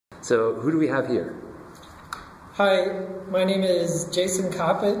So who do we have here? Hi, my name is Jason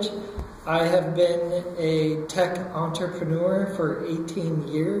Coppage. I have been a tech entrepreneur for 18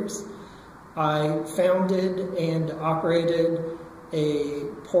 years. I founded and operated a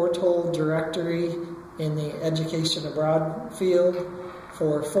portal directory in the education abroad field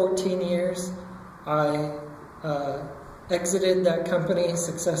for 14 years. I exited that company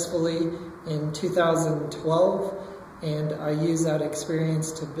successfully in 2012, and I used that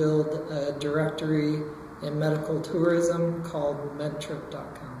experience to build a directory in medical tourism called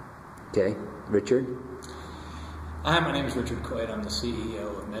MedTrip.com. Okay, Richard? Hi, my name is Richard Coit. I'm the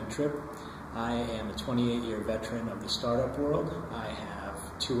CEO of MedTrip. I am a 28-year veteran of the startup world. I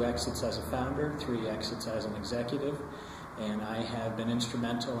have 2 exits as a founder, 3 exits as an executive, and I have been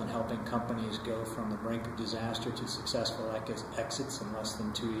instrumental in helping companies go from the brink of disaster to successful exits in less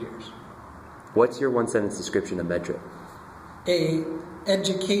than 2 years. What's your one-sentence description of MedTrip? A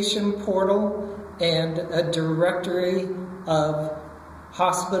education portal and a directory of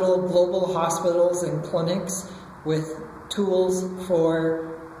global hospitals and clinics with tools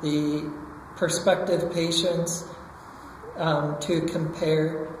for the prospective patients to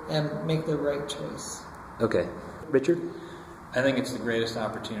compare and make the right choice. Okay. Richard? I think it's the greatest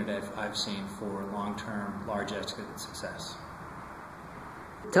opportunity I've seen for long-term, large exit success.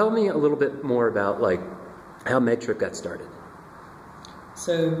 Tell me a little bit more about how MedTrip got started.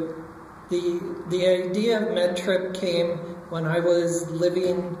 So the idea of MedTrip came when I was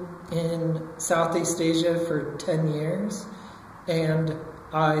living in Southeast Asia for 10 years, and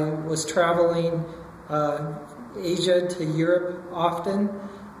I was traveling Asia to Europe often,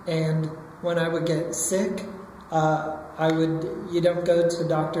 and when I would get sick, you don't go to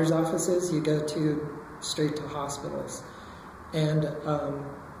doctor's offices, you go straight to hospitals. And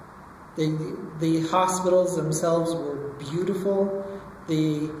the hospitals themselves were beautiful.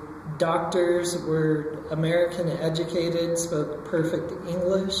 The doctors were American educated, spoke perfect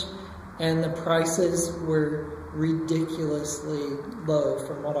English, and the prices were ridiculously low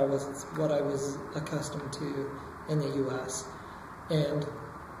from what I was accustomed to in the U.S. And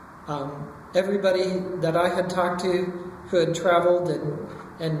everybody that I had talked to who had traveled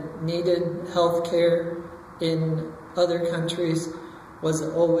and needed health care in other countries was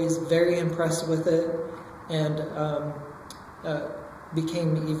always very impressed with it, and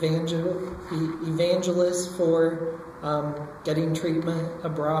became evangelists for getting treatment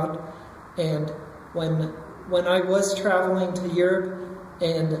abroad. And when I was traveling to Europe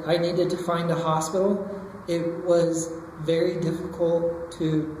and I needed to find a hospital, it was very difficult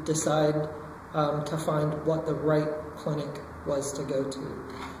to decide to find what the right clinic was to go to.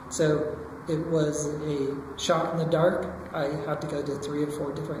 So it was a shot in the dark. I had to go to 3 or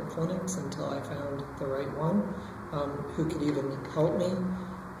 4 different clinics until I found the right one who could even help me.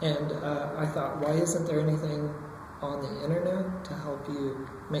 And I thought, why isn't there anything on the internet to help you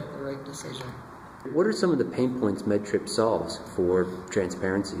make the right decision? What are some of the pain points MedTrip solves for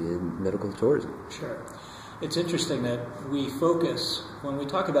transparency in medical tourism? Sure. It's interesting that when we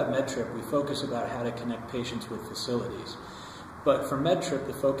talk about MedTrip, we focus about how to connect patients with facilities. But for MedTrip,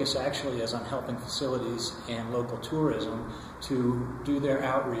 the focus actually is on helping facilities and local tourism to do their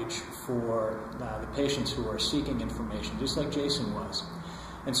outreach for the patients who are seeking information, just like Jason was.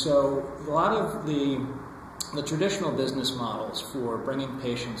 And so a lot of the traditional business models for bringing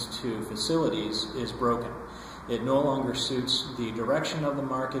patients to facilities is broken. It no longer suits the direction of the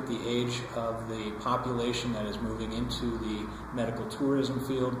market, the age of the population that is moving into the medical tourism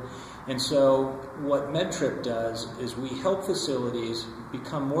field. And so what MedTrip does is we help facilities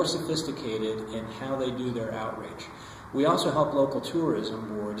become more sophisticated in how they do their outreach. We also help local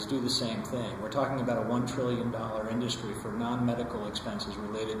tourism boards do the same thing. We're talking about a $1 trillion industry for non-medical expenses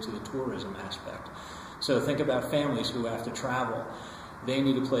related to the tourism aspect. So think about families who have to travel. They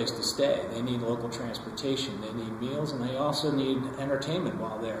need a place to stay. They need local transportation. They need meals, and they also need entertainment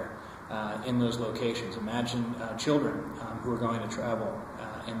while they're in those locations. Imagine children who are going to travel,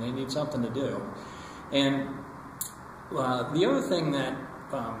 and they need something to do. And the other thing that,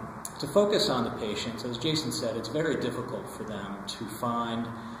 to focus on the patients, as Jason said, it's very difficult for them to find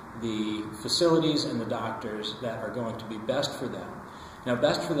the facilities and the doctors that are going to be best for them. Now,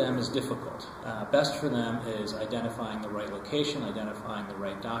 best for them is difficult. Best for them is identifying the right location, identifying the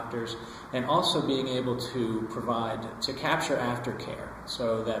right doctors, and also being able to capture aftercare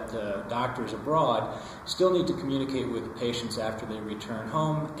so that the doctors abroad still need to communicate with the patients after they return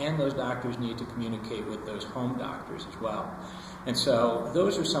home, and those doctors need to communicate with those home doctors as well. And so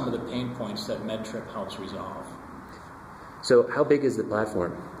those are some of the pain points that MedTrip helps resolve. So how big is the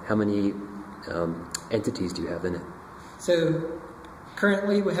platform? How many entities do you have in it? So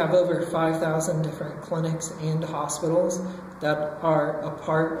Currently, we have over 5,000 different clinics and hospitals that are a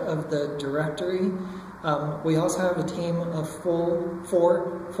part of the directory. We also have a team of 4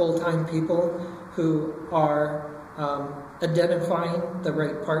 full-time people who are identifying the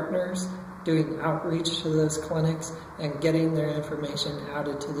right partners, doing outreach to those clinics, and getting their information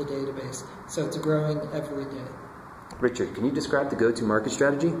added to the database. So it's growing every day. Richard, can you describe the go-to-market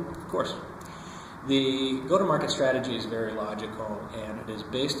strategy? Of course. The go-to-market strategy is very logical, and it is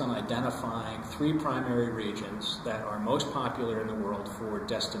based on identifying 3 primary regions that are most popular in the world for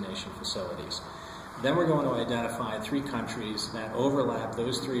destination facilities. Then we're going to identify 3 countries that overlap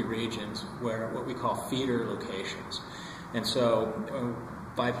those 3 regions, where what we call feeder locations. And so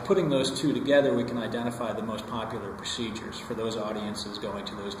by putting those 2 together, we can identify the most popular procedures for those audiences going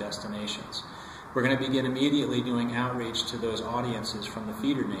to those destinations. We're going to begin immediately doing outreach to those audiences from the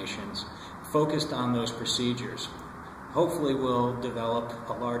feeder nations, focused on those procedures. Hopefully we'll develop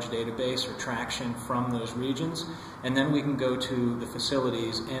a large database or traction from those regions, and then we can go to the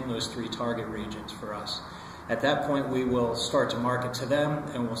facilities in those 3 target regions for us. At that point, we will start to market to them,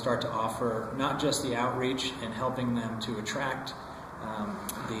 and we'll start to offer not just the outreach and helping them to attract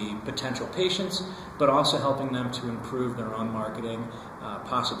the potential patients, but also helping them to improve their own marketing,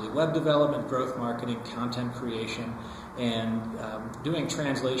 possibly web development, growth marketing, content creation, and doing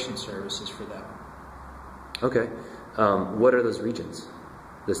translation services for them. Okay. What are those regions?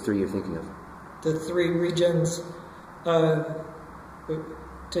 Those 3 you're thinking of? The 3 regions, to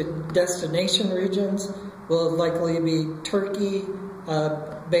destination regions, will likely be Turkey,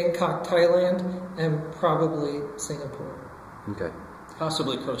 Bangkok, Thailand, and probably Singapore. Okay.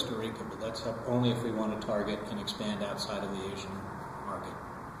 Possibly Costa Rica, but that's only if we want to target and expand outside of the Asian market.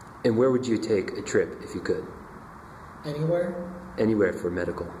 And where would you take a trip if you could? Anywhere? Anywhere for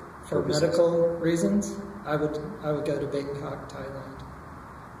medical For purposes. medical reasons, I would go to Bangkok, Thailand.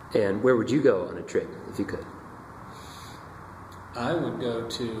 And where would you go on a trip if you could? I would go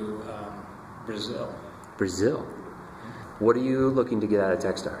to Brazil. Brazil. What are you looking to get out of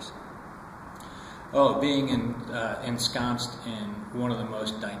TechStars? Oh, being ensconced in one of the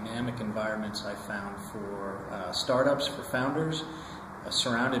most dynamic environments I've found for startups, for founders,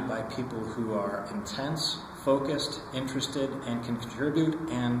 surrounded by people who are intense, focused, interested, and can contribute,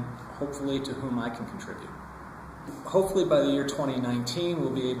 and hopefully to whom I can contribute. Hopefully by the year 2019,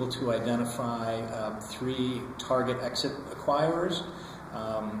 we'll be able to identify 3 target exit acquirers.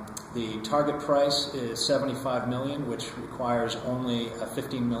 The target price is $75 million, which requires only a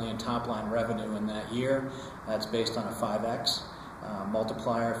 $15 million top-line revenue in that year. That's based on a 5x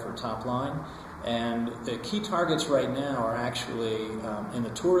multiplier for top line. And the key targets right now are actually in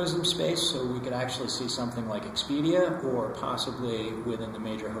the tourism space, so we could actually see something like Expedia or possibly within the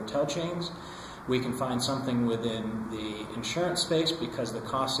major hotel chains. We can find something within the insurance space because the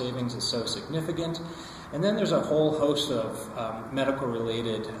cost savings is so significant. And then there's a whole host of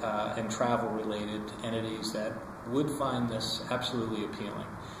medical-related and travel-related entities that would find this absolutely appealing.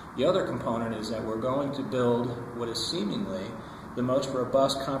 The other component is that we're going to build what is seemingly the most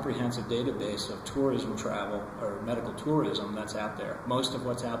robust, comprehensive database of tourism travel, or medical tourism, that's out there. Most of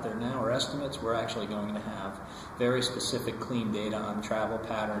what's out there now are estimates. We're actually going to have very specific, clean data on travel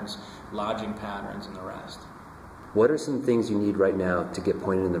patterns, lodging patterns, and the rest. What are some things you need right now to get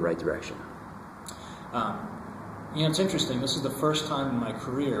pointed in the right direction? You know, it's interesting. This is the first time in my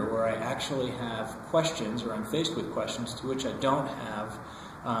career where I actually have questions, or I'm faced with questions to which I don't have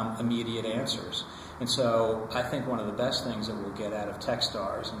immediate answers. And so I think one of the best things that we'll get out of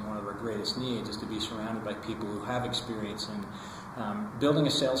TechStars, and one of our greatest needs, is to be surrounded by people who have experience in building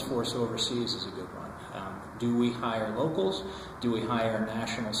a sales force overseas is a good one. Do we hire locals? Do we hire a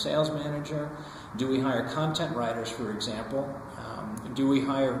national sales manager? Do we hire content writers, for example? Do we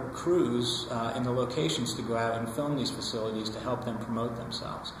hire crews in the locations to go out and film these facilities to help them promote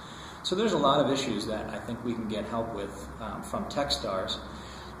themselves? So there's a lot of issues that I think we can get help with from TechStars.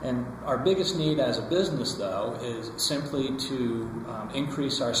 And our biggest need as a business, though, is simply to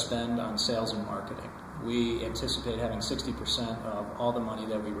increase our spend on sales and marketing. We anticipate having 60% of all the money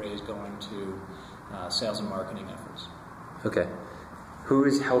that we raise going to sales and marketing efforts. Okay. Who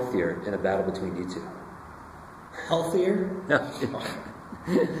is healthier in a battle between you two? Healthier?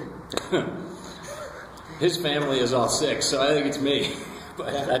 His family is all sick, so I think it's me.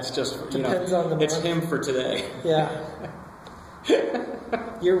 But that's just, you Depends know, on the it's month. him for today. Yeah.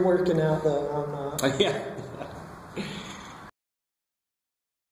 You're working out, though. I'm not. Yeah,